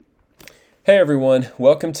Hey everyone,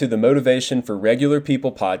 welcome to the Motivation for Regular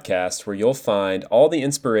People podcast, where you'll find all the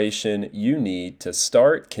inspiration you need to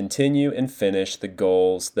start, continue, and finish the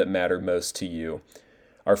goals that matter most to you.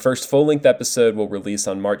 Our first full length episode will release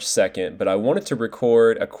on March 2nd, but I wanted to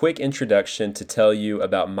record a quick introduction to tell you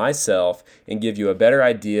about myself and give you a better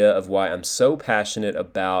idea of why I'm so passionate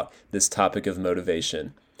about this topic of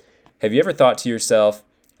motivation. Have you ever thought to yourself,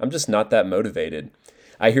 I'm just not that motivated?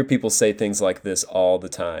 I hear people say things like this all the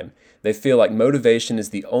time. They feel like motivation is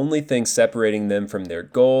the only thing separating them from their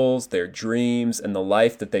goals, their dreams, and the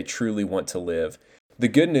life that they truly want to live. The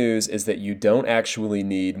good news is that you don't actually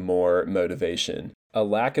need more motivation. A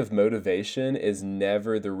lack of motivation is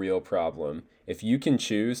never the real problem. If you can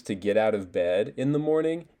choose to get out of bed in the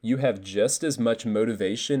morning, you have just as much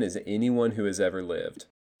motivation as anyone who has ever lived.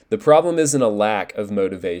 The problem isn't a lack of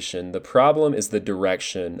motivation. The problem is the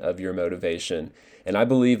direction of your motivation. And I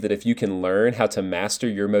believe that if you can learn how to master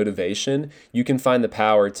your motivation, you can find the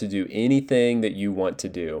power to do anything that you want to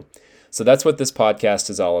do. So that's what this podcast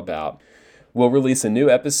is all about. We'll release a new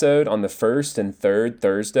episode on the first and third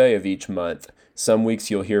Thursday of each month. Some weeks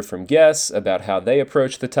you'll hear from guests about how they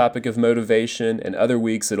approach the topic of motivation, and other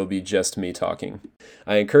weeks it'll be just me talking.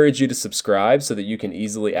 I encourage you to subscribe so that you can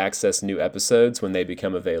easily access new episodes when they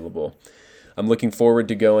become available. I'm looking forward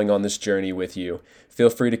to going on this journey with you. Feel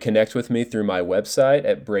free to connect with me through my website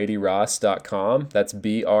at bradyross.com. That's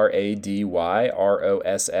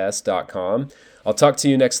BRADYROSS.com. I'll talk to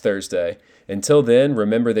you next Thursday. Until then,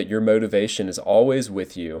 remember that your motivation is always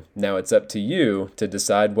with you. Now it's up to you to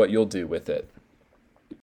decide what you'll do with it.